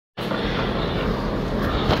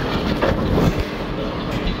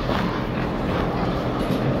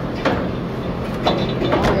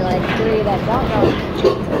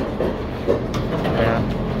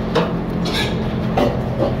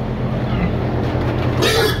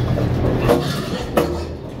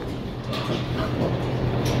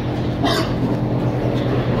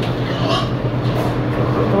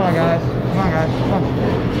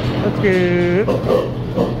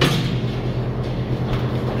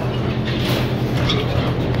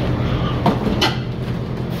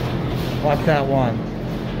Watch that one.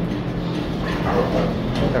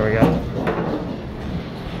 There we go.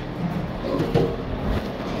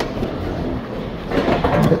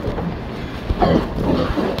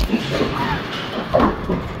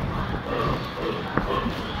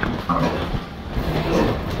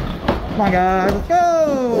 Come on, guys, let's go!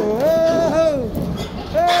 Oh,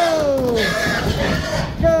 oh,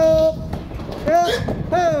 go! Up,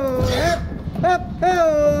 oh, up,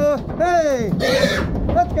 oh, hey!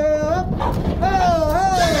 Let's go! Oh,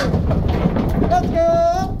 hey! Let's go!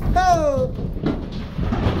 Oh!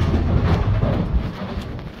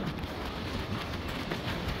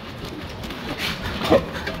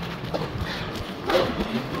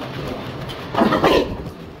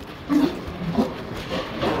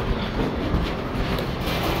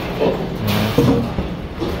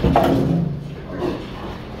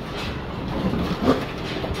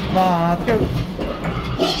 Come on, let's go.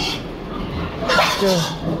 Go.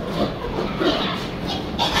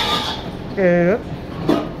 Good.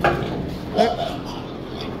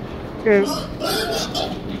 Good.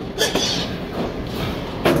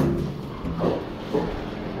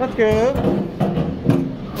 Let's go.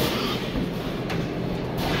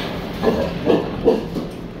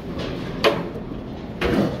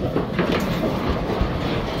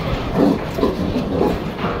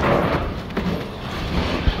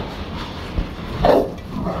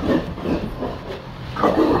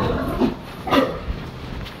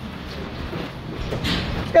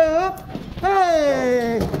 Go!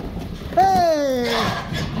 Hey! Hey!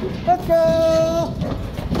 Let's go!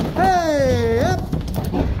 Hey! Up!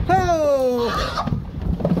 Ho!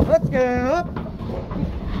 Let's go! Up!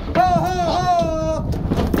 Ho! Ho! Ho!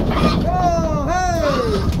 Go! Hey!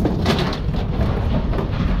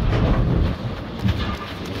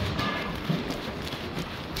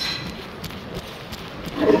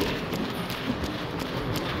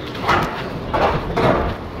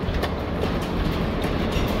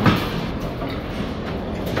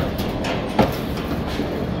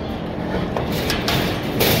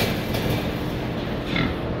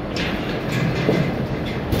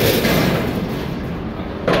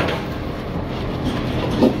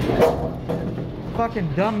 Fucking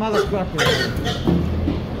dumb motherfucker.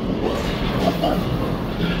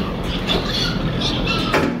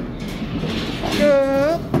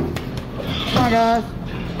 Good. Come on, guys.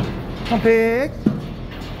 Come on, pigs.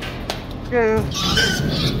 Good.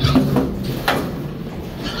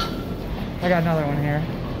 I got another one here.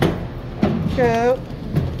 Go.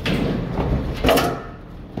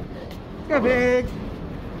 Let's go, pigs.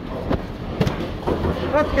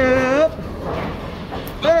 Let's go.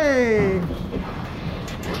 Hey.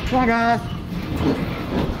 Come on, guys.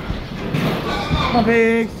 Come on,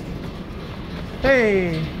 pigs.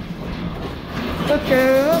 Hey. Let's go.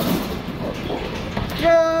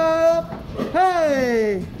 Go.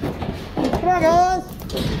 Hey. Come on, guys.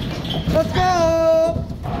 Let's go.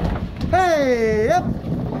 Hey. Yep.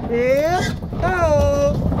 Yep.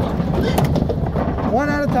 Oh. One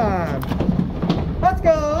at a time. Let's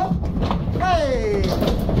go. Hey.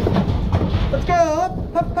 Let's go.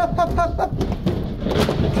 Up, up, up, up, up, up.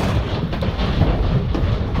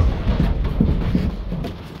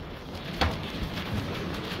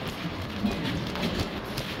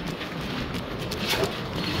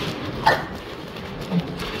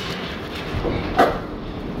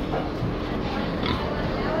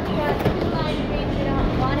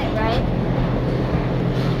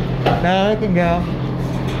 No, it can go.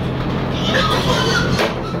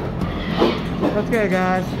 Let's go,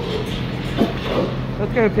 guys.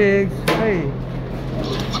 Let's go, pigs. Hey.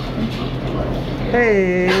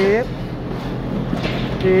 Hey. Yep.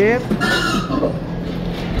 Yep.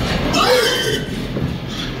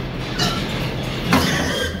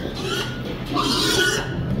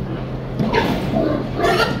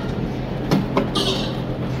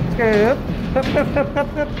 Let's go. Up, up, up, up,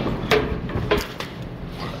 up, up.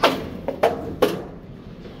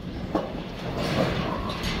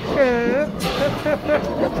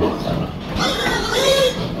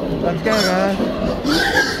 Let's go, guys.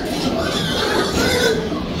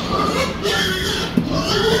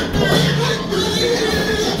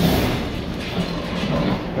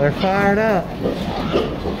 They're fired up.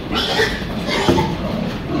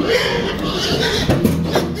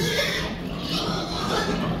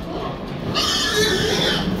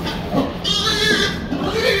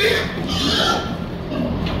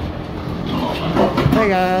 Hey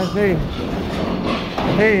guys, hey.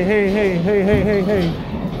 Hey, hey, hey, hey, hey, hey, hey.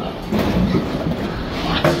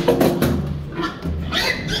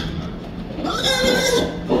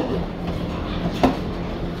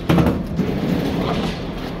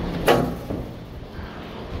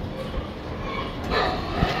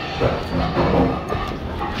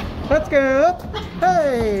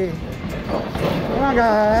 on,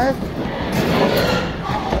 guys.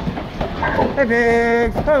 Hey,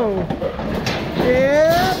 pigs. Oh.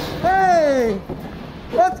 Yeah. Hey.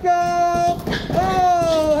 Let's go.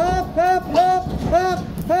 Oh, hop, hop, hop, hop,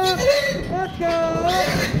 hop. Let's go.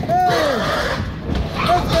 Hey.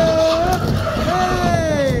 Let's go.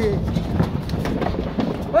 Hey.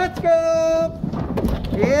 Let's go.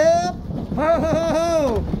 Yep. Ho, ho, ho,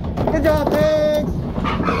 ho. Good job, pigs.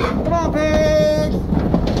 Come on, pigs.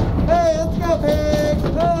 Hey, let's go, pigs.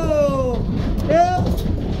 Oh. Yep.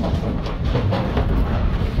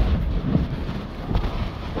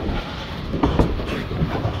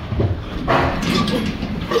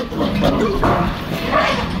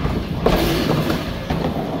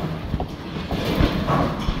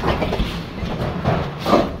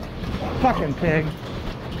 Fucking pig.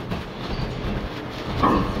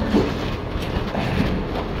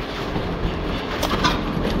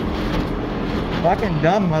 Fucking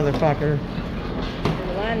dumb motherfucker.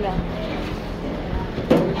 Yolanda.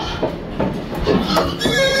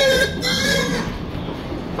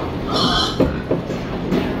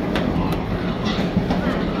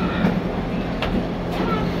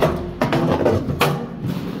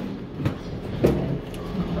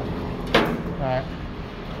 Alright.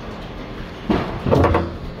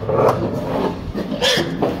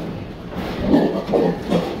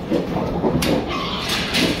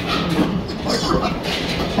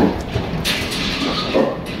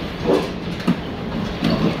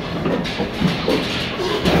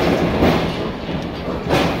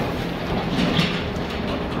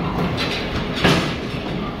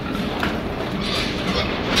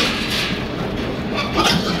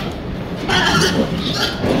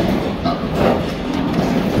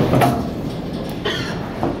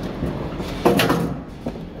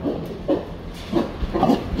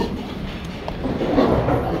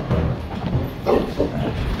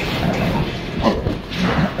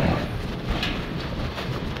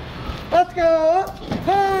 Let's go!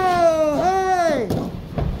 Oh, hey!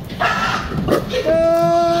 Go!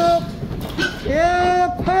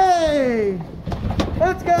 Yep, hey!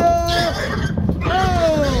 Let's go! Oh!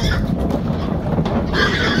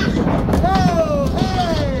 Oh,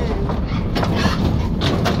 hey!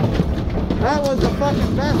 That was the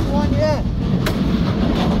fucking best one yet.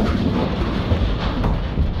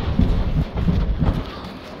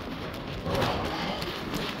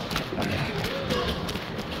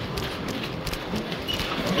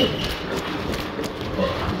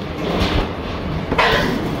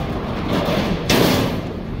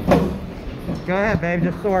 Go ahead, babe,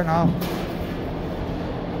 just sorting off.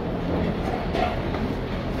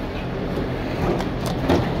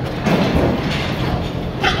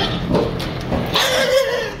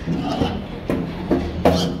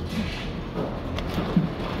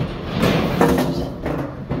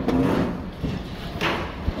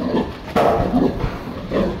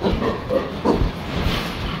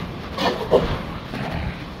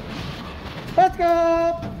 Let's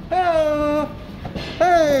go! Oh!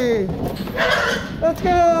 Hey! Let's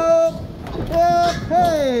go! Yep,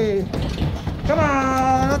 hey! Come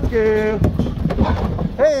on, let's go!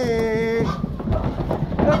 Hey!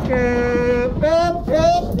 Let's go! Yep,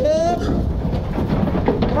 yep, yep!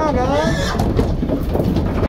 Come on, guys!